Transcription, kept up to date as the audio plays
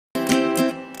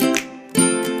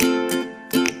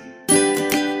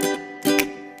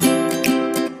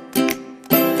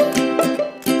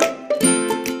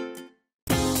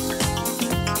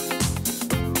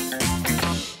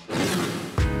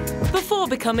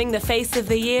becoming the face of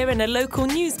the year in a local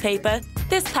newspaper,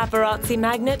 this paparazzi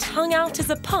magnate hung out as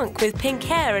a punk with pink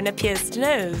hair and a pierced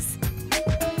nose.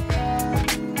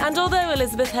 And although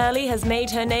Elizabeth Hurley has made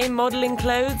her name modelling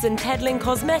clothes and peddling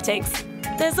cosmetics,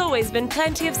 there's always been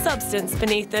plenty of substance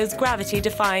beneath those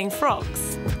gravity-defying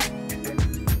frocks.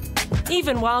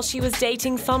 Even while she was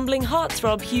dating fumbling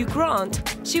heartthrob Hugh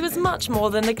Grant, she was much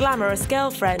more than a glamorous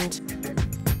girlfriend.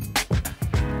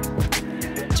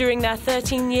 During their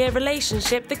 13-year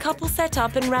relationship, the couple set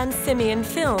up and ran Simeon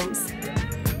Films.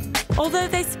 Although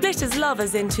they split as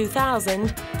lovers in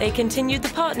 2000, they continued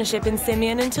the partnership in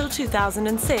Simeon until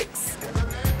 2006.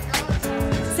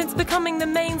 Since becoming the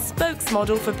main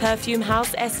spokesmodel for perfume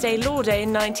house Estée Lauder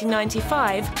in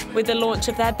 1995, with the launch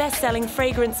of their best-selling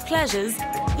fragrance Pleasures,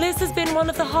 Liz has been one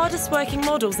of the hardest-working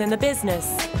models in the business.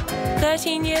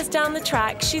 13 years down the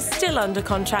track, she's still under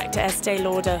contract to Estée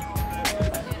Lauder.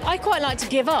 I quite like to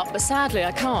give up, but sadly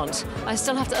I can't. I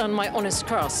still have to earn my honest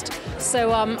crust.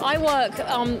 So I work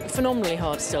phenomenally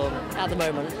hard still at the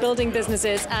moment, building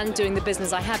businesses and doing the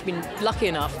business I have been lucky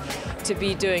enough to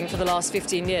be doing for the last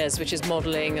 15 years, which is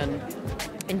modelling and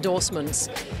endorsements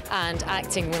and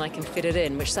acting when I can fit it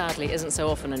in, which sadly isn't so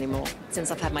often anymore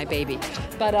since I've had my baby.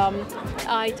 But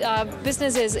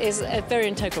business is a very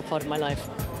integral part of my life.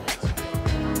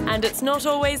 And it's not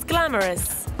always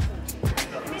glamorous.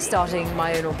 Starting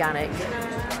my own organic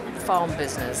farm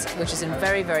business, which is in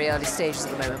very, very early stages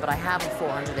at the moment, but I have a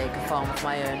 400-acre farm of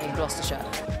my own in Gloucestershire.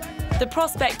 The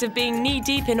prospect of being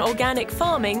knee-deep in organic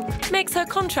farming makes her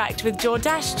contract with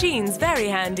Jordache jeans very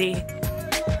handy.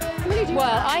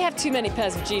 Well, I have too many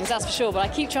pairs of jeans, that's for sure, but I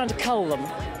keep trying to cull them.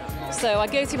 So I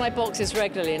go through my boxes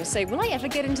regularly and say, will I ever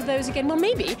get into those again? Well,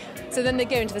 maybe. So then they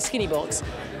go into the skinny box.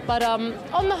 But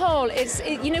on the whole,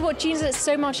 you know what, jeans are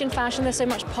so much in fashion, they're so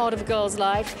much part of a girl's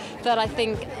life that I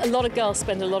think a lot of girls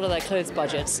spend a lot of their clothes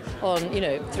budgets on, 3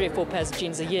 or 4 pairs of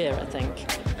jeans a year, I think.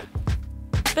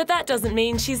 But that doesn't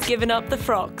mean she's given up the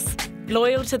frocks.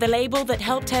 Loyal to the label that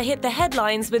helped her hit the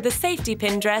headlines with the safety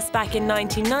pin dress back in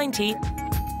 1990,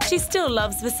 she still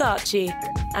loves Versace,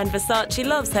 and Versace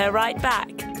loves her right back.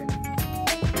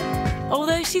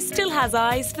 Although she still has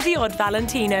eyes for the odd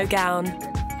Valentino gown.